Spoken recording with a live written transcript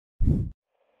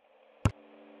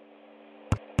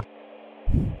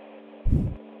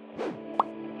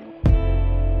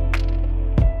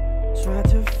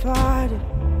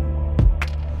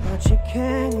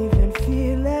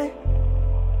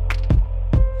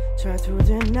Try to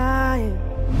deny it,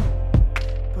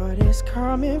 but it's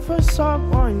coming from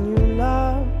someone you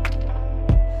love.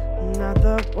 Not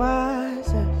the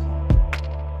wisest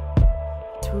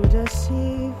to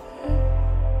deceive her.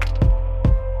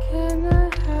 Can I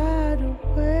hide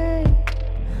away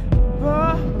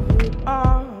above it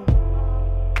all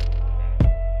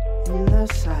in the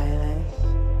silence?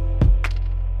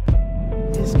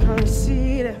 It's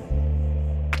conceited,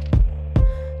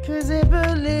 'cause it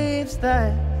believes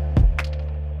that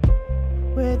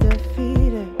we're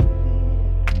defeated.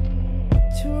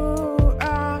 To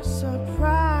our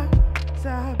surprise,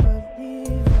 I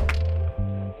believe it.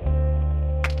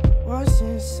 What's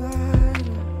inside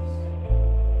us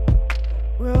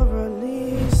will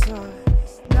release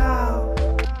us now.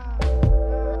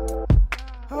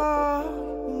 Oh,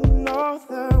 no,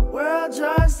 the world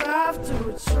just have to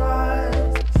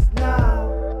trust now.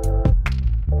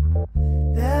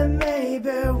 Then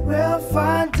maybe we'll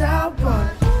find out, but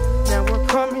now we're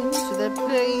coming to the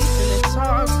place in the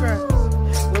tall grass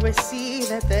where we see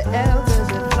that the elders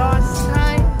have lost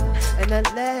time, and the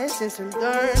lessons to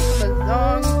learn from a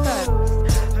long past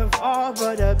have all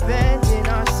but abandoned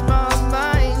our small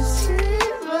minds.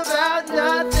 Scream about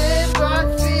nothing but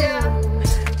fear,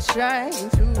 trying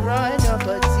to run up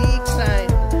a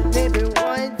decline. Maybe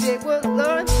one day we'll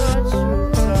learn the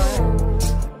truth, Lord.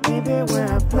 Maybe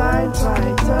we're blind by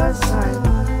design.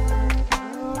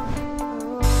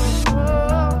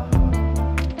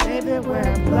 Maybe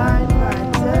we're blind by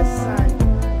design.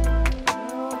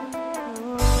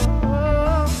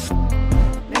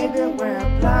 Maybe we're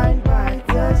blind by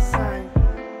design.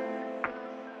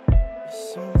 It's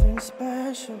something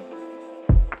special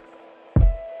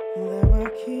that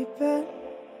we're keeping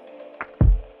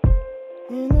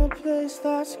in a place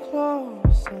that's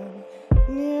close and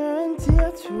near and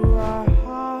dear to our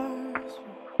hearts.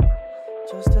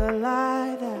 Just a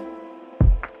lie that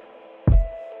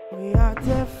we are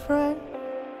different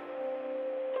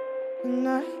in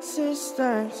our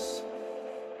existence,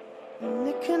 and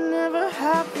it can never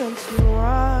happen to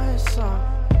us. I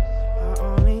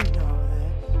only know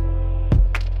this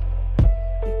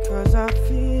because I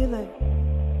feel it,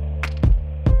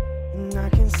 and I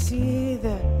can see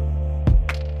that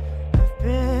I've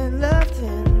been left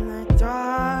in the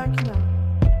dark now.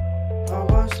 But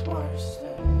what's worse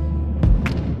is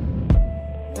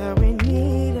that we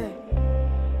need it.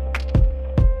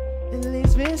 It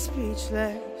leaves me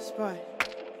speechless, but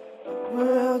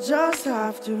we'll just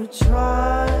have to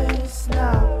trust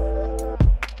now.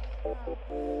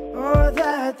 Oh,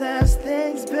 that there's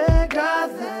things bigger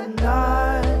than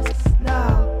us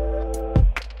now.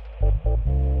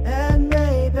 And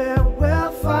maybe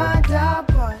we'll find out,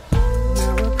 but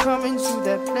now we're coming to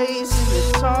that place in the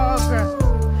tall grass.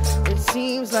 It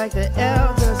seems like the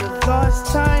elders have lost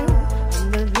time,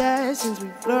 and the lessons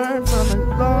we've learned from a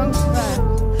long past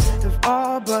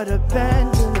all but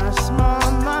abandon our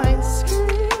small minds.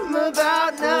 Scream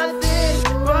about nothing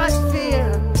but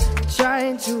fear,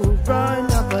 trying to run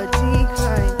up a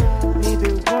decline. Maybe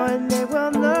one day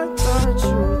we'll learn the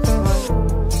truth,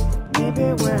 but maybe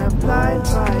we're blind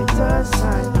by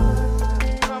design.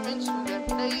 Coming to the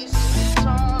place it's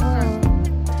hard.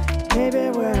 Maybe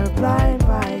we're blind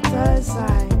by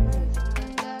design.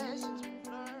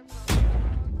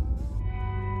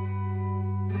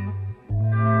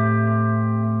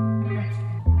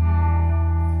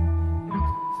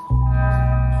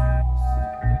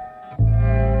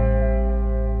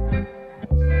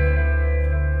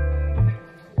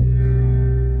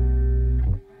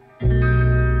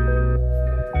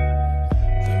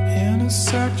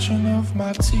 Of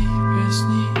my deepest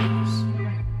needs,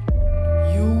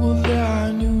 you were there,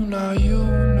 I knew, now you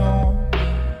know me.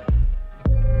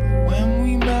 But when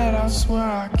we met, I swear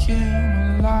I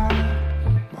came alive.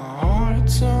 My heart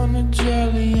turned to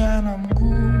jelly and I'm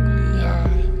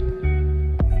googly-eyed.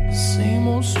 Same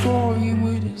old story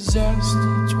with a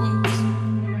zesty twist.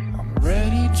 I'm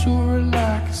ready to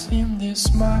relax in this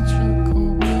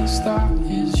magical bliss that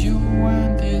is you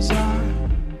and is I.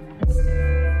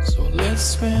 So let's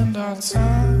spend our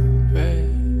time, baby.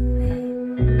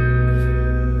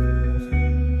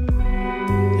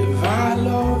 If I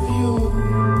love you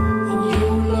and you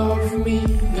love me,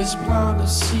 let's plant a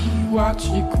seed, watch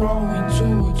it grow into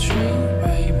a tree,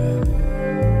 baby.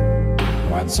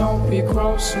 Why don't we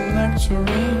grow some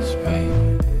nectarines,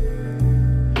 baby?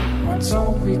 Why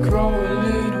don't we grow a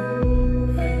little,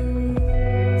 baby?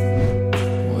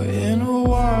 We're in a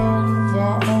world of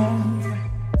our own,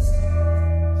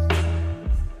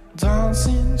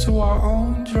 dancing to our own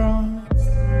drum.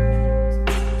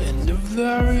 And if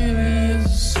there really is a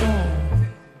soul,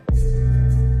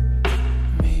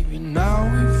 maybe now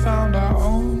we found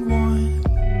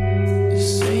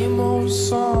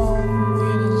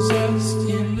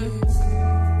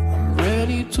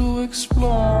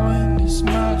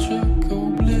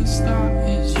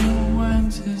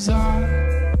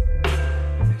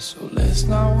So let's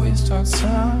not waste our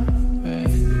time,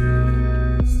 baby.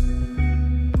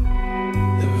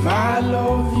 If I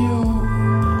love you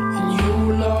and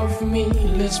you love me,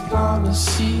 let's plant a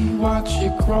seed, watch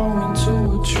it grow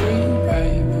into a tree,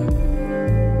 baby.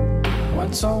 Why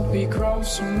don't we grow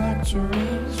some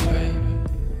nectarines, baby?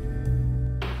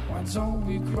 Why don't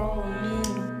we grow a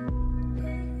little,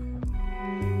 baby?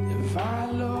 If I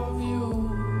love you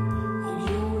and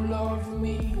you love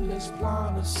me, let's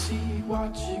plant a seed,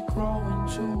 watch it grow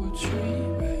into a tree,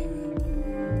 baby.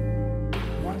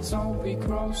 Why don't we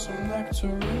grow some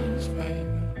nectarines,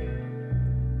 baby?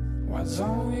 Why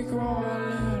don't we grow a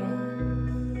little?